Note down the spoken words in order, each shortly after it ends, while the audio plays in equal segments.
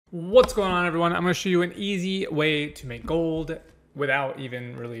What's going on, everyone? I'm going to show you an easy way to make gold without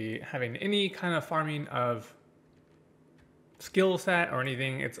even really having any kind of farming of skill set or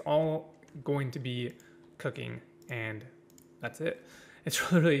anything. It's all going to be cooking, and that's it.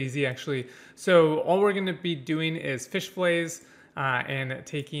 It's really easy, actually. So all we're going to be doing is fish fillets and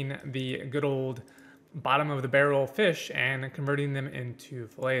taking the good old bottom of the barrel fish and converting them into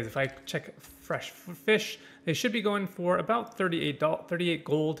fillets. If I check fresh fish, they should be going for about 38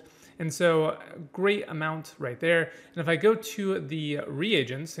 gold. And so great amount right there. And if I go to the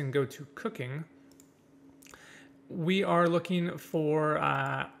reagents and go to cooking, we are looking for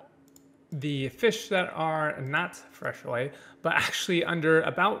the fish that are not fresh fillet, but actually under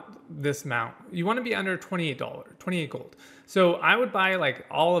about this amount. You want to be under $28, 28 gold. So I would buy like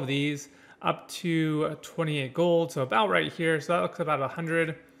all of these up to 28 gold, so about right here. So that looks about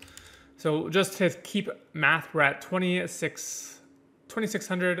 100. So just to keep math, we're at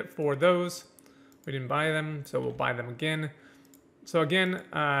 2,600 for those. We didn't buy them, so we'll buy them again. So again,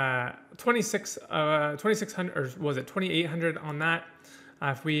 2,600, or was it 2,800 on that?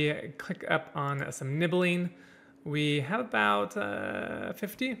 If we click up on some nibbling, we have about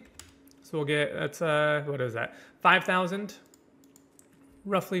 50. So we'll get, that's, what is that? 5,000.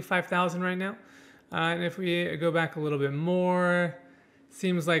 Roughly 5,000 right now. And if we go back a little bit more,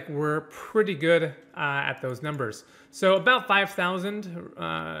 seems like we're pretty good at those numbers. So about 5,000,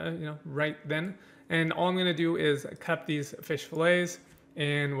 right then. And all I'm gonna do is cut these fish fillets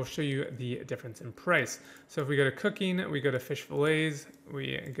and we'll show you the difference in price. So if we go to cooking, we go to fish fillets,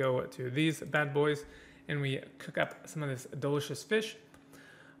 we go to these bad boys, and we cook up some of this delicious fish.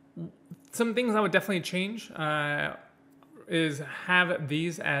 Some things I would definitely change is have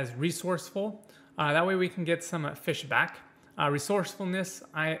these as resourceful. That way we can get some fish back. Resourcefulness,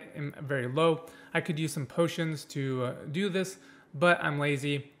 I am very low. I could use some potions to do this, but I'm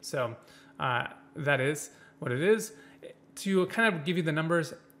lazy, so that is what it is. To kind of give you the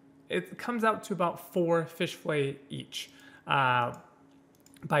numbers, it comes out to about 4 fish fillet each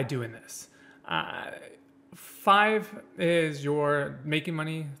by doing this. 5 is your making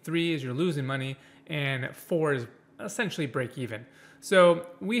money, 3 is your losing money, and 4 is essentially break even. So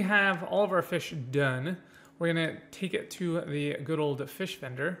we have all of our fish done. We're gonna take it to the good old fish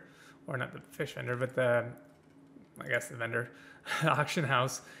vendor, or not the fish vendor, but the vendor, auction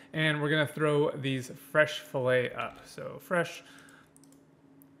house, and we're gonna throw these fresh fillet up. So fresh,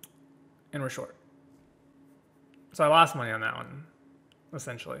 and we're short. So I lost money on that one,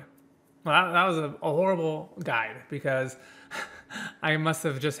 essentially. Well, that was a horrible guide because I must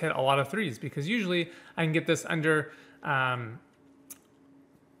have just hit a lot of 3s, because usually I can get this under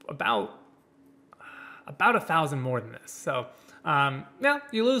about 1,000 more than this. So yeah,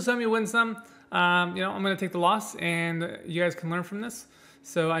 you lose some, you win some. I'm gonna take the loss, and you guys can learn from this.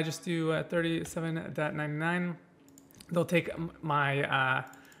 So I just do 37.99. They'll take my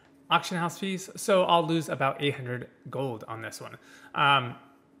auction house fees, so I'll lose about 800 gold on this one.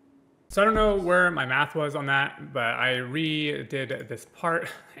 So I don't know where my math was on that, but I redid this part,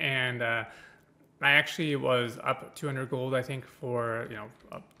 and I actually was up 200 gold, I think, for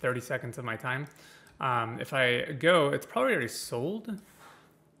 30 seconds of my time. If I go, it's probably already sold.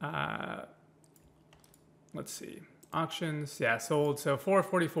 Let's see, auctions, yeah, sold. So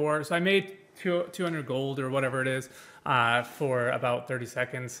 444. So I made 200 gold or whatever it is for about 30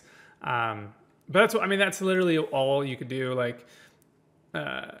 seconds. But that's what, that's literally all you could do. Like.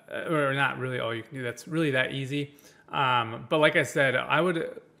 Or not really all you can do. That's really that easy. But like I said, I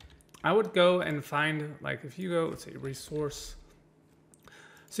would go and find, like, if you go, let's see, resource.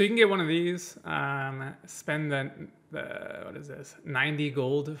 So you can get one of these, spend the what is this, 90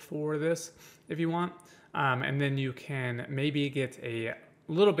 gold for this if you want. And then you can maybe get a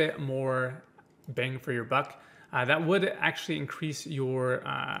little bit more bang for your buck. That would actually increase your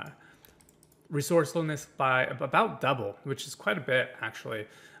resourcefulness by about double, which is quite a bit, actually.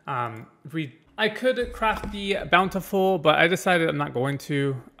 I could craft the bountiful, but I decided I'm not going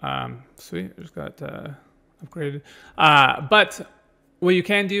to. Sweet, I just got upgraded. But what you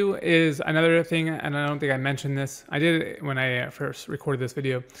can do is another thing, and I don't think I mentioned this. I did it when I first recorded this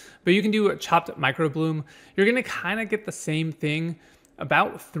video, but you can do a chopped microbloom. You're gonna kind of get the same thing,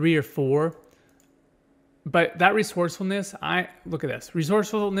 about 3 or 4. But that resourcefulness, look at this.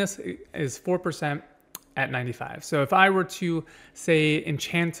 Resourcefulness is 4% at 95. So if I were to, say,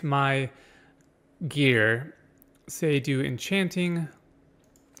 enchant my gear, say do enchanting,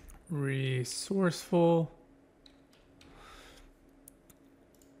 resourceful,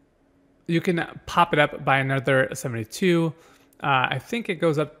 you can pop it up by another 72. I think it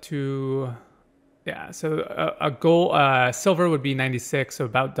goes up to Yeah, so a gold, silver would be 96, so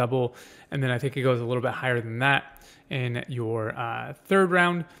about double. And then I think it goes a little bit higher than that in your third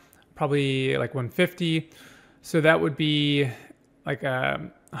round, probably like 150. So that would be like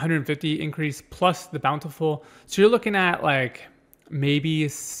a 150 increase plus the bountiful. So you're looking at like maybe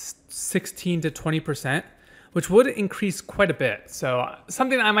 16 to 20%, which would increase quite a bit. So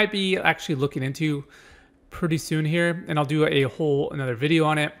something I might be actually looking into pretty soon here, and I'll do another video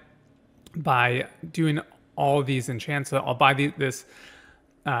on it by doing all of these enchants. So I'll buy this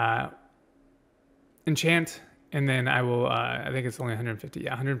enchant, and then I will, I think it's only 150,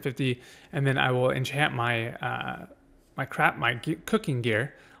 yeah, 150, and then I will enchant my my cooking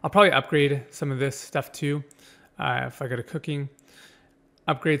gear. I'll probably upgrade some of this stuff too, if I go to cooking,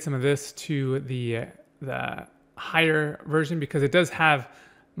 upgrade some of this to the higher version, because it does have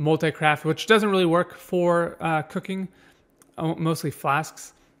multi-craft, which doesn't really work for cooking, mostly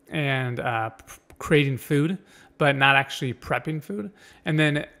flasks and creating food, but not actually prepping food. And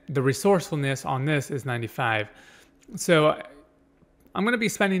then the resourcefulness on this is 95. So I'm going to be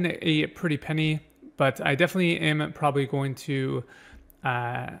spending a pretty penny, but I definitely am probably going to,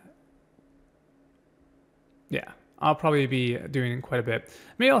 yeah, I'll probably be doing quite a bit.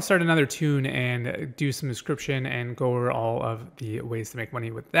 Maybe I'll start another tune and do some description and go over all of the ways to make money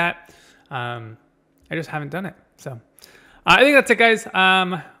with that. I just haven't done it. So I think that's it, guys.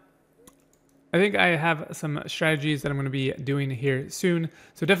 I think I have some strategies that I'm going to be doing here soon.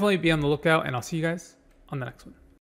 So definitely be on the lookout, and I'll see you guys on the next one.